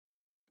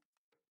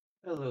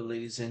Hello,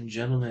 ladies and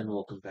gentlemen.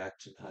 Welcome back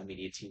to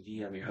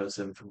HIMediaTV. I'm your host,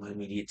 Evan from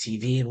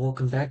HIMediaTV, and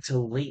welcome back to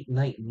Late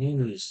Night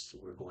News.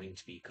 We're going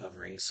to be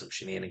covering some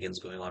shenanigans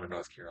going on in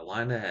North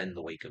Carolina in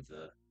the wake of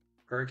the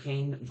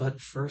hurricane. But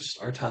first,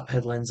 our top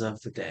headlines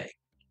of the day.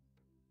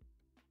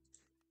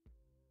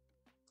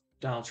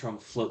 Donald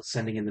Trump floats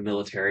sending in the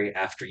military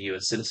after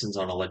U.S. citizens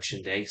on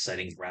Election Day,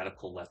 citing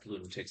radical left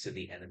lunatics as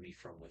the enemy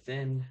from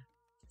within.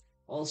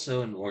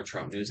 Also, in more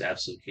Trump news,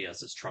 absolute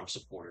chaos as Trump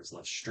supporters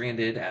left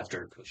stranded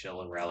after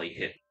Coachella rally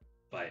hit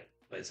by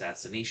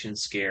assassination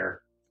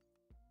scare.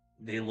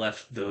 They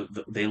left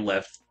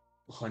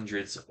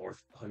hundreds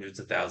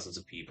of thousands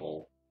of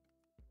people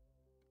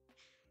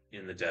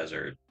in the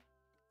desert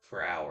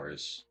for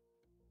hours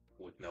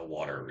with no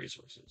water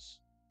resources.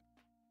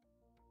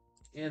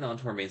 And on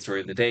to our main story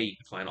of the day, you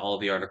can find all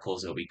of the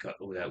articles that we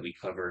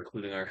cover,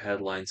 including our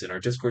headlines, in our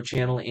Discord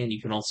channel, and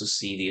you can also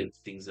see the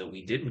things that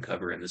we didn't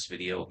cover in this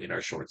video in our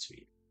shorts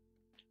feed.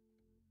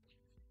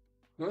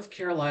 North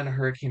Carolina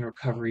hurricane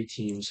recovery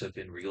teams have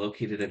been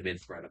relocated amid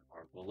threat of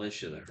armed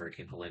militia. The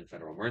Hurricane Helene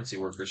federal emergency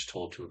workers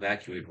told to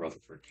evacuate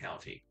Rutherford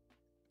County.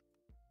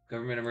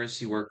 Government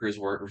emergency workers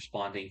were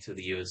responding to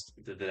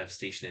the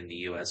devastation in the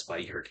U.S.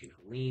 by Hurricane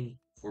Helene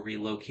were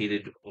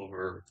relocated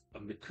over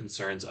amid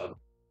concerns of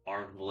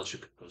armed militia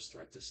could pose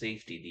threat to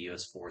safety. The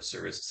U.S. Forest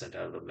Service sent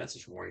out a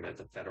message warning that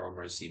the Federal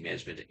Emergency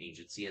Management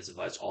Agency has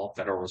advised all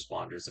federal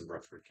responders in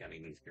Rutherford County,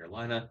 North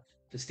Carolina,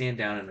 to stand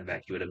down and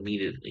evacuate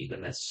immediately. The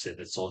message said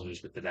that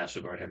soldiers with the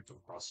National Guard had come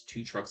across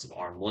two trucks of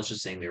armed militia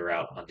saying they were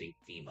out hunting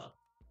FEMA.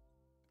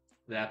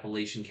 The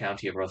Appalachian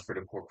County of Rutherford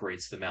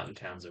incorporates the mountain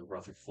towns of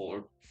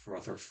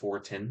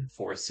Rutherforton,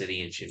 Forest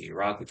City, and Chimney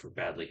Rock, which were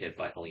badly hit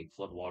by Helene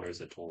floodwaters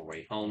that tore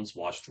away homes,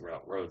 washed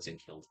throughout roads,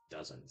 and killed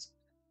dozens.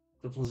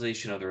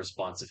 Civilization of the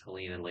response of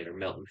Helene and later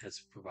Milton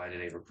has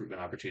provided a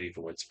recruitment opportunity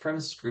for white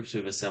supremacist groups who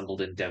have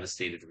assembled in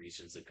devastated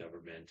regions that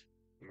government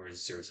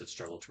emergency services have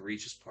struggled to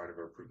reach as part of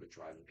a recruitment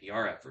drive and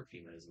PR effort.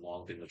 FEMA has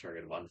long been the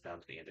target of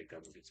unfounded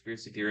anti-government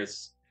conspiracy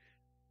theorists,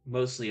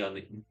 mostly on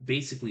the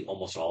basically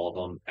almost all of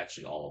them,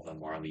 actually all of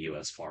them are on the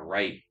US far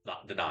right,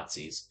 not the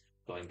Nazis,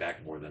 going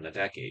back more than a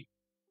decade.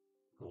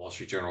 The Wall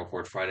Street Journal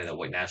reported Friday that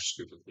white nationalist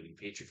groups, including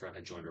Patriot Front,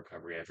 had joined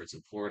recovery efforts in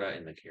Florida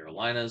and the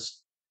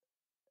Carolinas.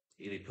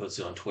 They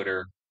posted on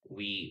Twitter,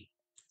 "We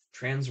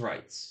trans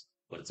rights,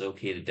 but it's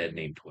okay to dead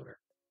name Twitter.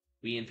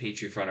 We in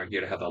Patriot Front are here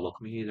to help out local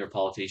communities. Our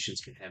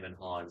politicians can hem and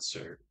haw and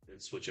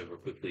switch over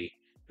quickly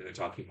to their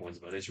talking points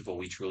about Israel, but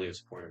we truly are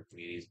supporting our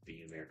communities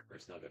being American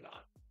first." No, they're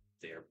not.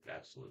 They are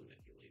absolutely not.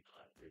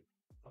 They're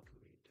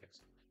fucking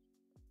lunatics.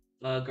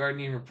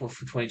 Guardian report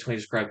for 2020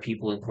 described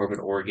people in Corbin,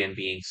 Oregon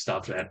being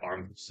stopped at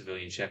armed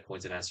civilian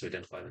checkpoints and asked to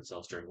identify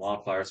themselves during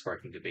wildfires,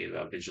 sparking debate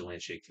about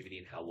vigilante activity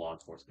and how law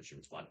enforcement should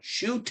respond.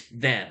 Shoot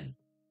them!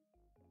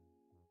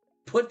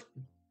 Put,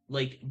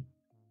 like,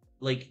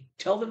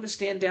 tell them to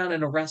stand down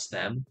and arrest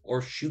them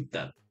or shoot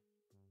them.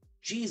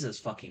 Jesus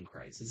fucking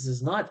Christ. This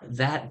is not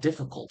that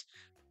difficult.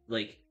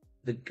 Like,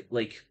 the,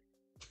 like,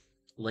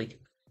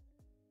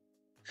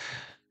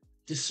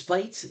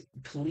 despite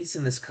police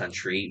in this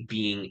country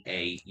being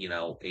a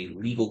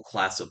legal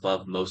class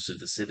above most of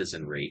the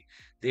citizenry,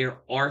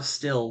 there are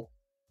still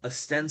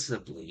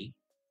ostensibly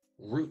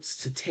routes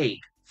to take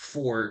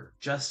for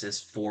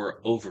justice for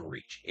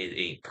overreach. It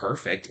ain't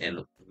perfect,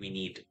 and we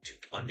need to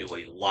undo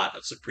a lot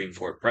of Supreme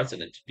Court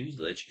precedent to do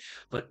this,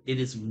 but it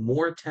is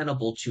more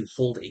tenable to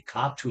hold a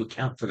cop to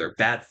account for their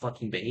bad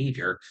fucking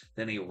behavior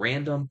than a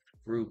random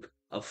group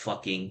of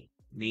fucking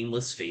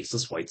nameless,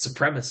 faceless white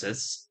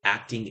supremacists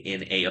acting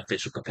in a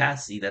official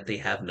capacity that they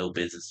have no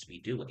business to be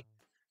doing.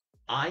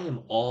 I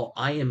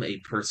am a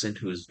person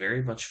who is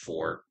very much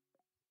for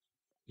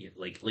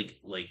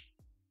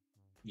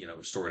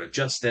restorative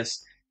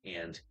justice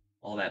and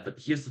all that. But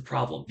here's the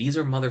problem: these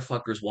are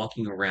motherfuckers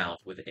walking around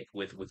with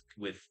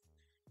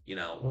you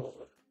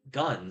know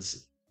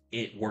guns,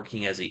 it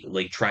working as a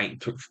trying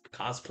to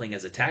cosplaying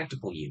as a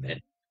tactical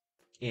unit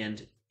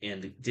and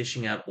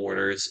dishing out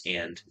orders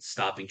and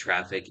stopping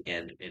traffic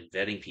and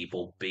vetting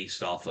people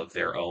based off of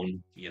their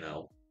own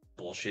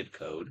bullshit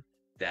code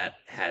that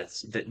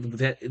has that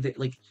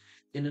like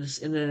in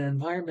an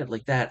environment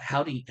like that.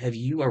 How do you, have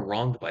you are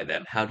wronged by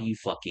them, how do you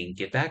fucking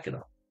get back at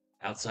them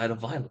outside of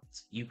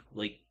violence? You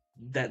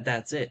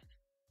that's it.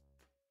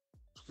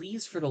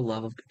 Please, for the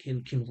love of,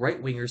 can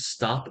right wingers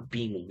stop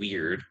being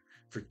weird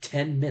for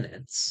 10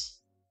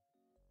 minutes?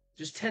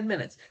 Just 10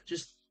 minutes,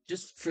 just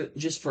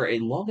for a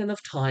long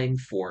enough time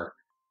for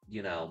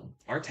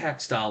our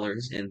tax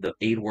dollars and the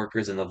aid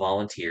workers and the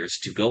volunteers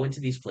to go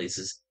into these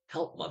places,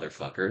 help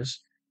motherfuckers,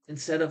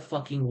 instead of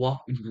fucking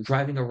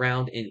driving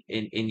around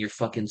in your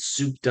fucking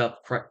souped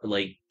up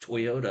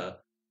Toyota,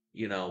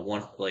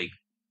 one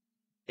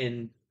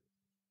in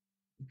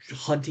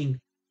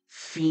hunting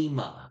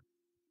FEMA.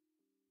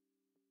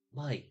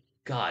 My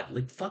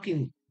God,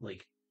 fucking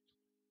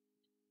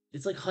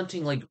it's like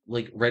hunting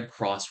Red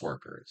Cross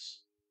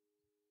workers.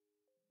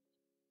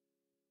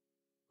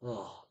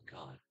 Oh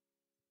God.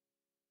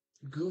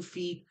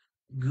 Goofy,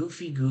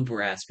 goofy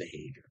goober ass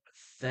behavior.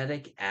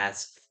 Pathetic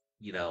ass,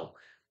 you know,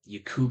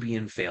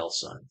 Yakubian fail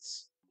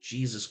sons.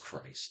 Jesus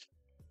Christ.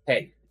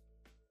 Hey,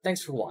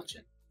 thanks for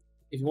watching.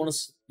 If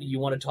you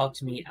want to talk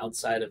to me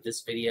outside of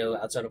this video,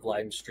 outside of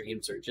live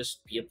streams, or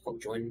just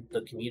join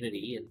the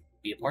community and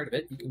be a part of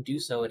it, you can do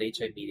so at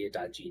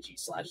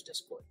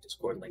HIMediaTV/Discord.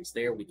 Discord links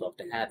there. We'd love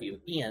to have you.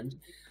 And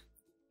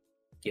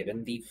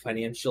given the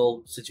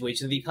financial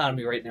situation of the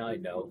economy right now, I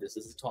know this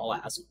is a tall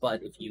ask,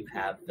 but if you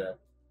have the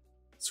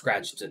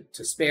scratch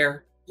to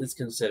spare, please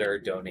consider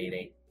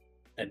donating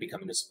and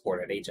becoming a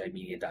supporter at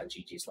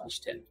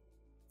HIMedia.gg/tip.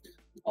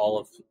 All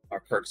of our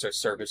perks are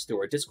serviced through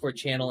our Discord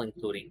channel,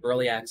 including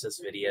early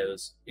access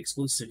videos,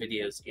 exclusive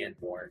videos, and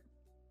more.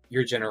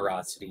 Your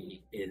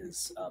generosity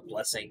is a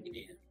blessing, and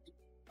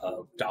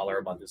 $1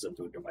 a month is a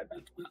boon to my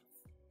mental health.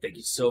 Thank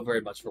you so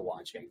very much for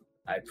watching.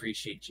 I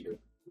appreciate you,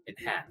 and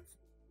have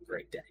a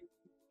great day.